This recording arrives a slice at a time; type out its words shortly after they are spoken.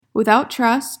Without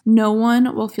trust, no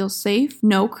one will feel safe,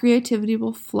 no creativity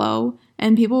will flow,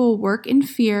 and people will work in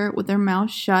fear with their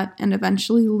mouths shut and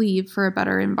eventually leave for a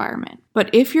better environment.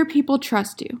 But if your people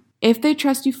trust you, if they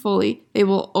trust you fully, they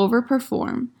will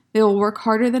overperform, they will work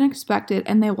harder than expected,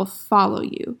 and they will follow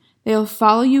you. They will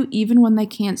follow you even when they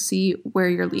can't see where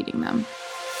you're leading them.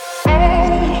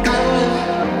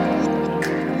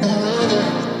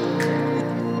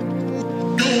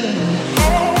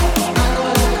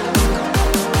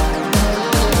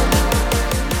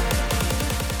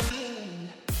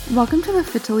 Welcome to the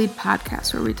Fit to Lead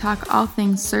podcast, where we talk all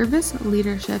things service,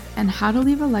 leadership, and how to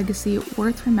leave a legacy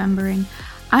worth remembering.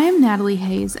 I am Natalie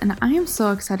Hayes, and I am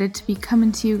so excited to be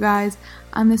coming to you guys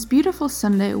on this beautiful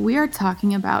Sunday. We are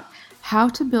talking about how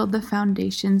to build the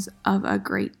foundations of a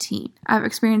great team. I've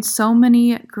experienced so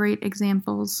many great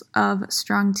examples of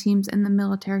strong teams in the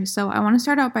military, so I want to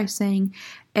start out by saying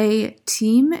a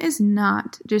team is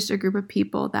not just a group of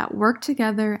people that work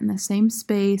together in the same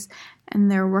space and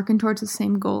they're working towards the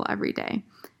same goal every day.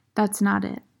 That's not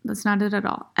it. That's not it at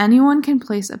all. Anyone can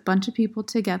place a bunch of people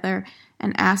together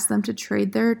and ask them to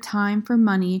trade their time for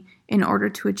money in order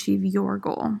to achieve your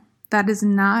goal. That is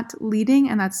not leading,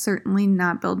 and that's certainly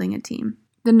not building a team.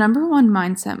 The number one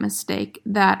mindset mistake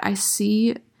that I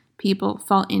see people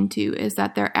fall into is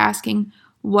that they're asking,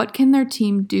 what can their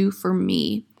team do for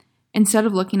me? Instead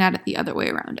of looking at it the other way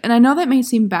around. And I know that may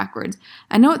seem backwards.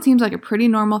 I know it seems like a pretty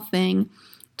normal thing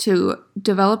to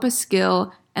develop a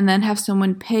skill and then have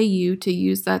someone pay you to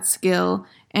use that skill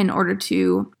in order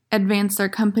to advance their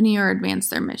company or advance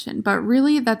their mission. But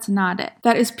really, that's not it.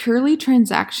 That is purely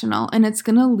transactional, and it's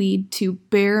going to lead to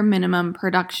bare minimum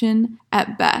production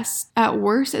at best. At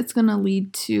worst, it's going to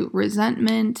lead to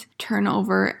resentment,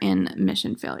 turnover, and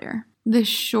mission failure. This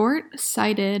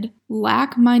short-sighted,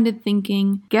 lack-minded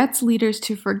thinking gets leaders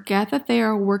to forget that they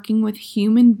are working with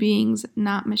human beings,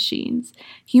 not machines.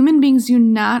 Human beings do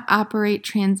not operate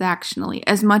transactionally.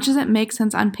 As much as it makes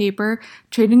sense on paper,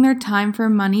 trading their time for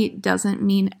money doesn't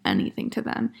mean anything to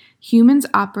them. Humans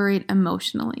operate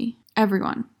emotionally.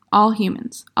 Everyone. All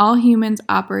humans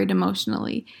operate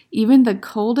emotionally. Even the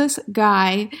coldest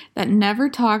guy that never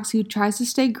talks, who tries to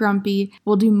stay grumpy,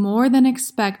 will do more than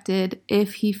expected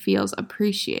if he feels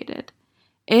appreciated.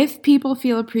 If people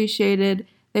feel appreciated,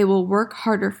 they will work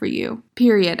harder for you.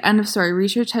 Period. End of story.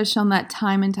 Research has shown that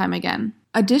time and time again.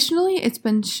 Additionally, it's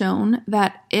been shown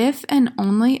that if and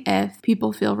only if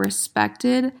people feel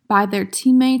respected by their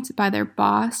teammates, by their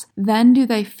boss, then do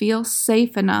they feel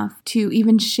safe enough to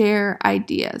even share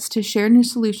ideas, to share new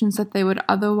solutions that they would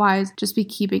otherwise just be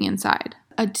keeping inside.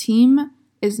 A team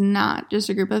is not just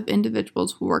a group of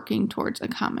individuals working towards a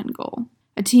common goal.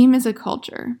 A team is a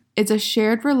culture. It's a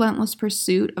shared, relentless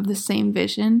pursuit of the same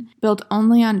vision, built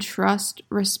only on trust,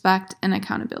 respect, and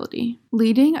accountability.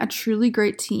 Leading a truly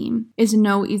great team is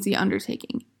no easy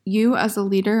undertaking. You, as a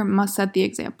leader, must set the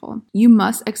example. You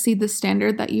must exceed the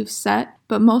standard that you've set,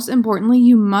 but most importantly,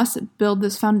 you must build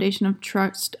this foundation of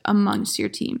trust amongst your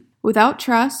team. Without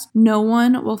trust, no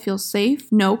one will feel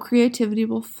safe, no creativity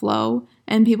will flow,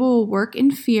 and people will work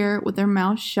in fear with their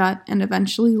mouths shut and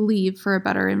eventually leave for a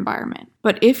better environment.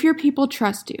 But if your people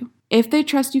trust you, if they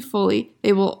trust you fully,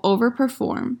 they will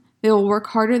overperform, they will work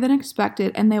harder than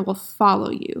expected, and they will follow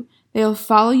you. They will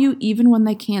follow you even when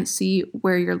they can't see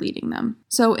where you're leading them.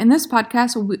 So in this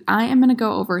podcast, I am going to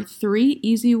go over 3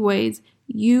 easy ways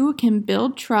you can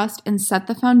build trust and set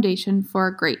the foundation for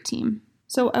a great team.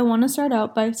 So I want to start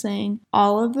out by saying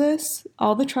all of this,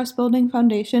 all the trust building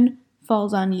foundation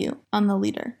falls on you, on the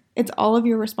leader. It's all of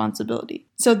your responsibility.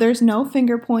 So there's no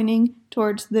finger pointing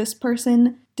towards this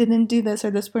person didn't do this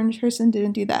or this person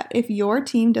didn't do that. If your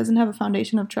team doesn't have a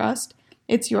foundation of trust,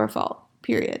 it's your fault,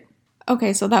 period.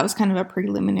 Okay, so that was kind of a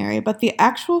preliminary, but the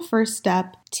actual first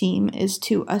step, team, is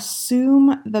to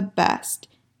assume the best.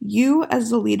 You, as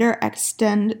the leader,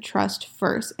 extend trust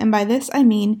first. And by this, I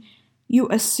mean you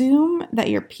assume that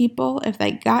your people, if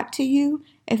they got to you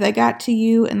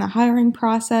in the hiring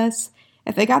process,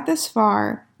 if they got this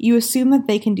far, you assume that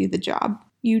they can do the job.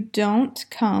 You don't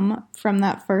come from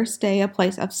that first day a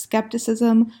place of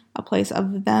skepticism, a place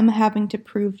of them having to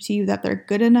prove to you that they're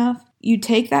good enough. You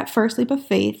take that first leap of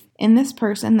faith in this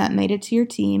person that made it to your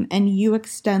team, and you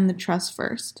extend the trust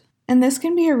first. And this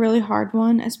can be a really hard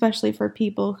one, especially for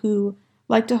people who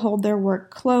like to hold their work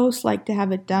close, like to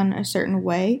have it done a certain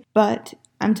way, but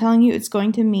I'm telling you, it's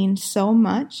going to mean so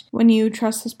much when you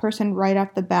trust this person right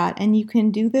off the bat, and you can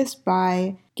do this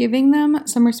by giving them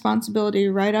some responsibility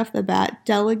right off the bat,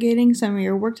 delegating some of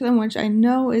your work to them, which I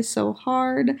know is so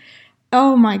hard.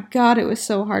 Oh my God, it was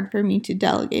so hard for me to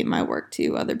delegate my work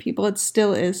to other people. It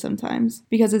still is sometimes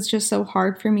because it's just so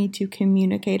hard for me to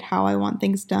communicate how I want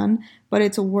things done, but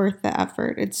it's worth the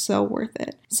effort. It's so worth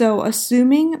it. So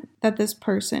assuming that this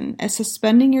person is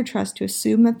suspending your trust to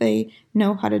assume that they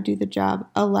know how to do the job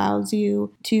allows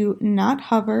you to not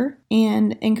hover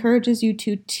and encourages you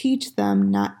to teach them,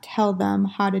 not tell them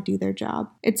how to do their job.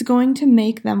 It's going to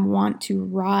make them want to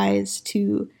rise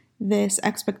to this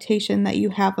expectation that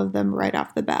you have of them right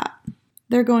off the bat.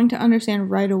 They're going to understand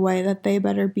right away that they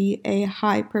better be a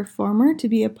high performer to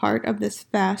be a part of this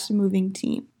fast-moving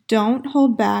team. Don't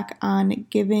hold back on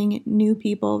giving new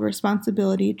people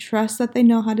responsibility. Trust that they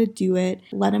know how to do it.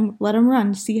 Let them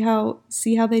run. See how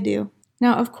they do.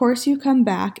 Now, of course, you come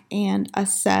back and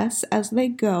assess as they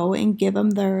go and give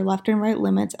them their left and right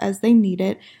limits as they need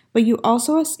it. But you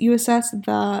also assess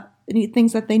the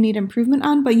things that they need improvement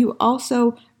on, but you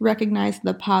also recognize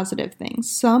the positive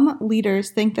things. Some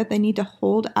leaders think that they need to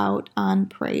hold out on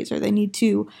praise or they need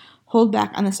to hold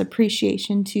back on this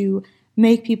appreciation to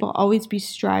make people always be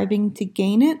striving to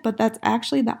gain it, but that's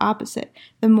actually the opposite.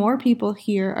 The more people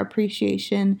hear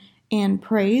appreciation and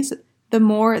praise, the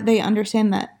more they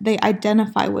understand that they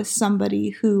identify with somebody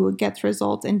who gets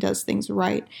results and does things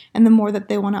right, and the more that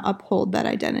they want to uphold that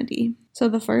identity. So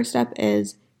the first step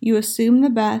is you assume the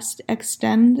best,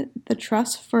 extend the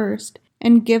trust first,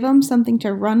 and give them something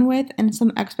to run with and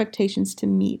some expectations to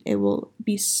meet. It will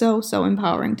be so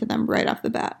empowering to them right off the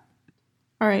bat.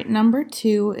 All right, number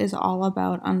 2 is all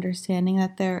about understanding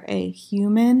that they're a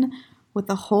human with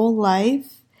a whole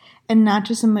life and not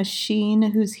just a machine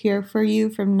who's here for you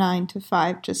from 9 to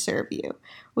 5 to serve you.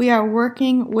 We are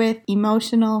working with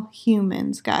emotional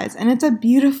humans, guys, and it's a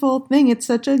beautiful thing. It's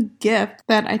such a gift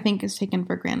that I think is taken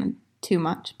for granted too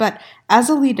much. But as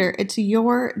a leader, it's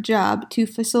your job to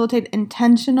facilitate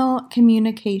intentional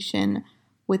communication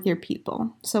with your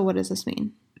people. So what does this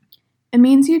mean? It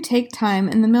means you take time.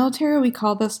 In the military, we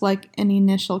call this like an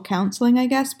initial counseling, I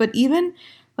guess, but even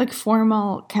like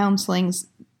formal counselings,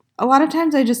 a lot of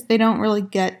times they don't really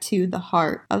get to the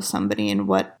heart of somebody and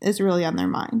what is really on their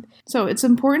mind. So it's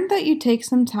important that you take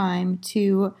some time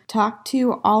to talk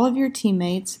to all of your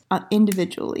teammates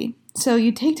individually. So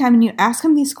you take time and you ask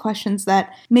them these questions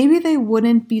that maybe they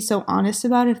wouldn't be so honest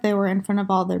about if they were in front of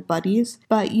all their buddies.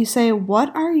 But you say,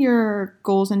 what are your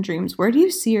goals and dreams? Where do you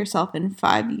see yourself in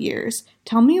 5 years?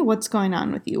 Tell me what's going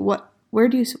on with you. Where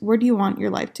do you want your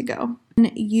life to go?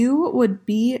 And you would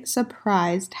be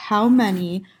surprised how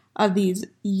many of these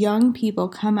young people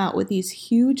come out with these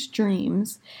huge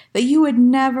dreams that you would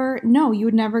never know, you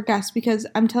would never guess, because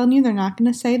I'm telling you, they're not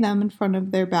going to say them in front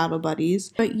of their battle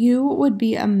buddies, but you would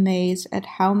be amazed at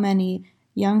how many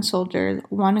young soldiers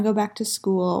want to go back to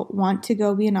school, want to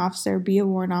go be an officer, be a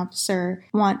warrant officer,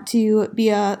 want to be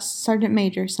a sergeant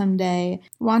major someday,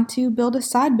 want to build a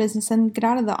side business and get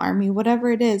out of the army,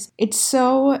 whatever it is. It's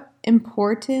so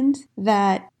important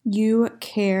that you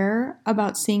care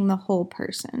about seeing the whole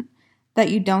person, that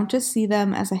you don't just see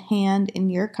them as a hand in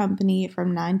your company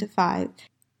from 9 to 5,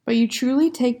 but you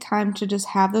truly take time to just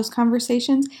have those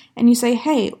conversations and you say,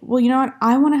 hey, well, you know what?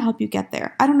 I want to help you get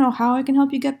there. I don't know how I can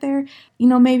help you get there.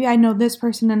 Maybe I know this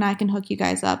person and I can hook you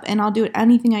guys up, and I'll do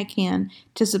anything I can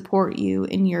to support you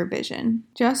in your vision.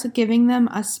 Just giving them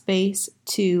a space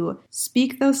to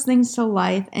speak those things to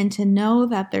life and to know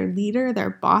that their leader, their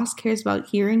boss cares about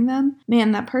hearing them.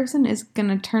 Man, that person is going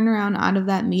to turn around out of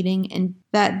that meeting, and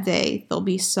that day they'll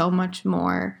be so much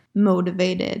more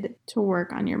motivated to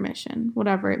work on your mission,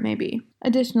 whatever it may be.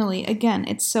 Additionally, again,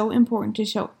 it's so important to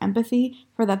show empathy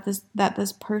for that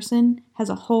this person has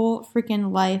a whole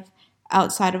freaking life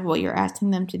outside of what you're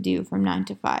asking them to do from 9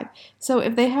 to 5. So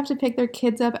if they have to pick their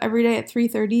kids up every day at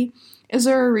 3:30, is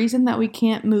there a reason that we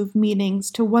can't move meetings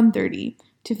to 1:30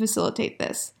 to facilitate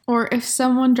this? Or if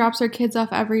someone drops their kids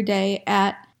off every day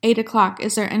at 8 o'clock,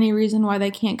 is there any reason why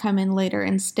they can't come in later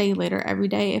and stay later every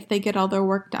day if they get all their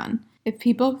work done? If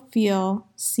people feel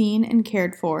seen and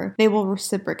cared for, they will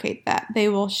reciprocate that. They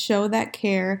will show that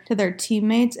care to their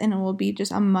teammates, and it will be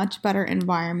just a much better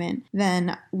environment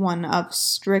than one of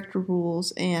strict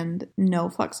rules and no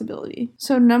flexibility.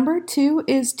 So number 2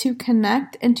 is to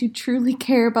connect and to truly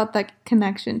care about that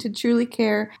connection, to truly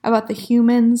care about the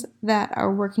humans that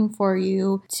are working for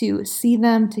you, to see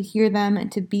them, to hear them,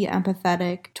 and to be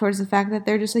empathetic towards the fact that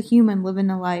they're just a human living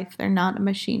a life. They're not a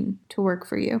machine to work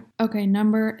for you. Okay,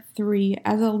 number 3,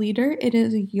 as a leader, it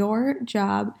is your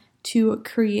job to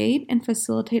create and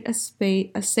facilitate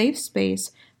a safe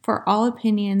space for all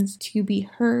opinions to be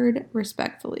heard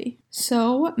respectfully.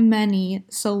 So many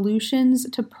solutions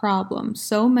to problems,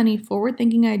 so many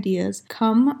forward-thinking ideas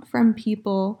come from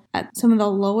people at some of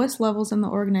the lowest levels in the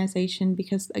organization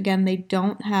because, again, they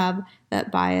don't have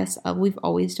that bias of we've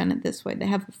always done it this way. They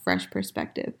have a fresh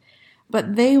perspective.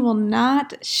 But they will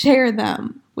not share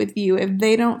them with you if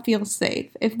they don't feel safe.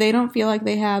 If they don't feel like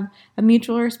they have a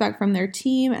mutual respect from their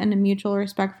team and a mutual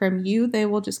respect from you, they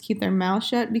will just keep their mouth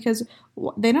shut because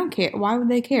they don't care. Why would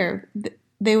they care?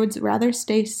 They would rather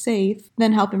stay safe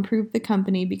than help improve the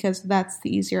company because that's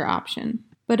the easier option.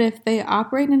 But if they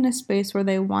operate in a space where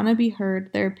they want to be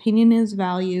heard, their opinion is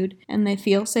valued, and they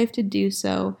feel safe to do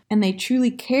so, and they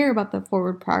truly care about the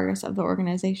forward progress of the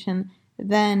organization,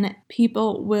 then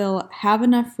people will have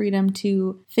enough freedom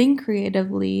to think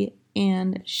creatively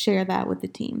and share that with the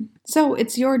team. So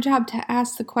it's your job to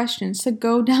ask the questions, to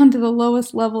go down to the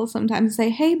lowest level sometimes and say,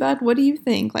 hey, bud, what do you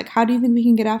think? Like, how do you think we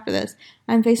can get after this?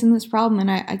 I'm facing this problem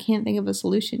and I can't think of a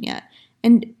solution yet.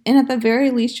 And at the very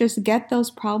least, just get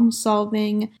those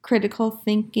problem-solving, critical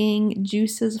thinking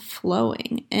juices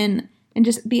flowing and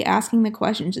just be asking the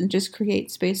questions and just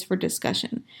create space for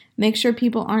discussion. Make sure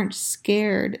people aren't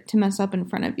scared to mess up in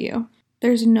front of you.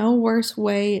 There's no worse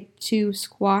way to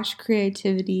squash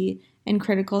creativity and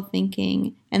critical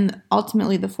thinking and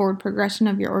ultimately the forward progression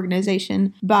of your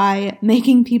organization by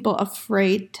making people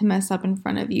afraid to mess up in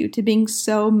front of you, to being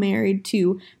so married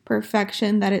to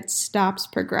perfection that it stops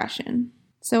progression.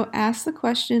 So ask the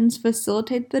questions,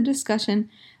 facilitate the discussion,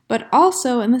 but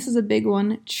also, and this is a big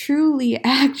one, truly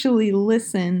actually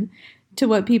listen to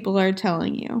what people are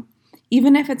telling you.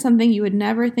 Even if it's something you would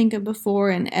never think of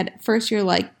before and at first you're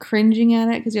like cringing at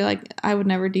it because you're like, I would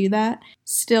never do that.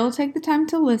 Still take the time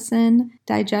to listen,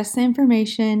 digest the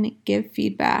information, give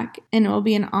feedback, and it will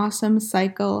be an awesome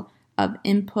cycle of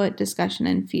input, discussion,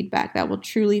 and feedback that will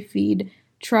truly feed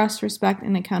trust, respect,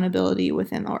 and accountability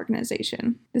within the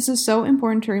organization. This is so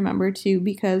important to remember too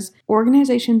because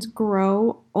organizations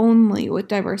grow only with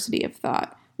diversity of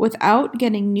thought. Without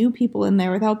getting new people in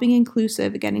there, without being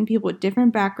inclusive, getting people with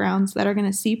different backgrounds that are going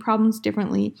to see problems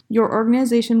differently, your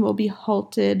organization will be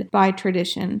halted by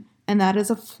tradition. And that is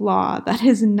a flaw. That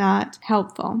is not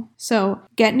helpful. So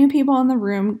get new people in the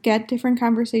room, get different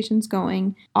conversations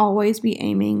going, always be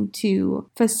aiming to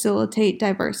facilitate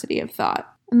diversity of thought.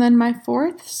 And then my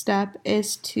fourth step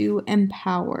is to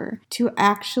empower, to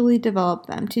actually develop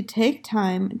them, to take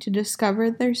time to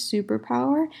discover their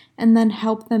superpower and then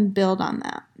help them build on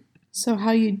that. So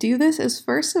how you do this is,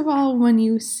 first of all, when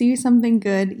you see something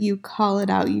good, you call it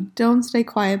out. You don't stay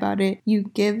quiet about it.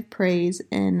 You give praise,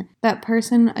 and that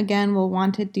person, again, will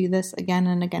want to do this again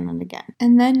and again and again.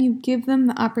 And then you give them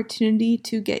the opportunity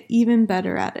to get even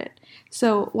better at it.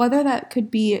 So whether that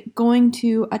could be going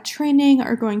to a training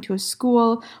or going to a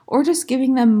school or just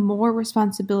giving them more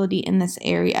responsibility in this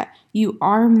area, you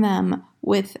arm them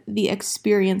with the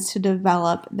experience to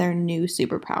develop their new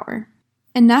superpower.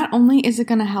 And not only is it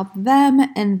going to help them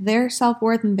and their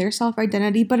self-worth and their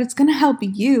self-identity, but it's going to help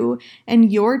you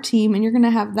and your team, and you're going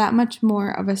to have that much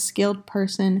more of a skilled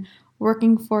person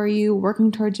working for you,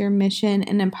 working towards your mission,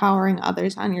 and empowering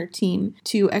others on your team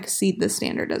to exceed the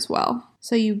standard as well.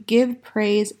 So you give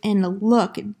praise and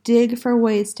dig for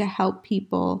ways to help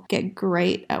people get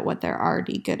great at what they're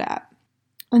already good at.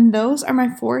 And those are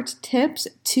my 4 tips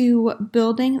to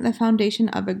building the foundation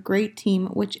of a great team,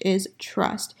 which is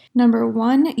trust. Number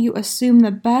 1, you assume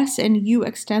the best and you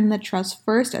extend the trust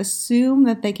first. Assume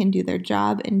that they can do their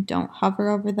job and don't hover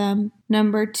over them.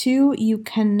 Number 2, you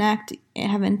connect,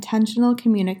 have intentional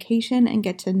communication and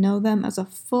get to know them as a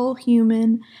full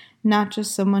human, not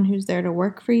just someone who's there to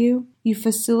work for you. You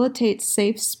facilitate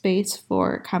safe space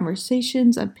for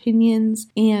conversations, opinions,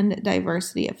 and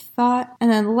diversity of thought.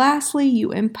 And then lastly,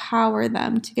 you empower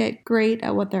them to get great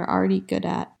at what they're already good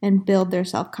at and build their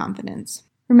self-confidence.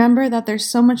 Remember that there's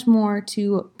so much more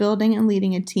to building and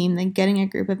leading a team than getting a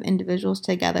group of individuals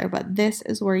together, but this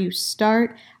is where you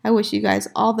start. I wish you guys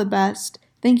all the best.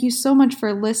 Thank you so much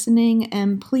for listening,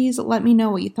 and please let me know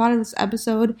what you thought of this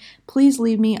episode. Please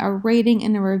leave me a rating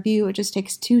and a review. It just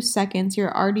takes 2 seconds.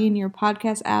 You're already in your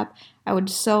podcast app. I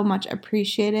would so much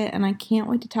appreciate it, and I can't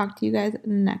wait to talk to you guys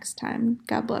next time.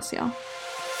 God bless y'all.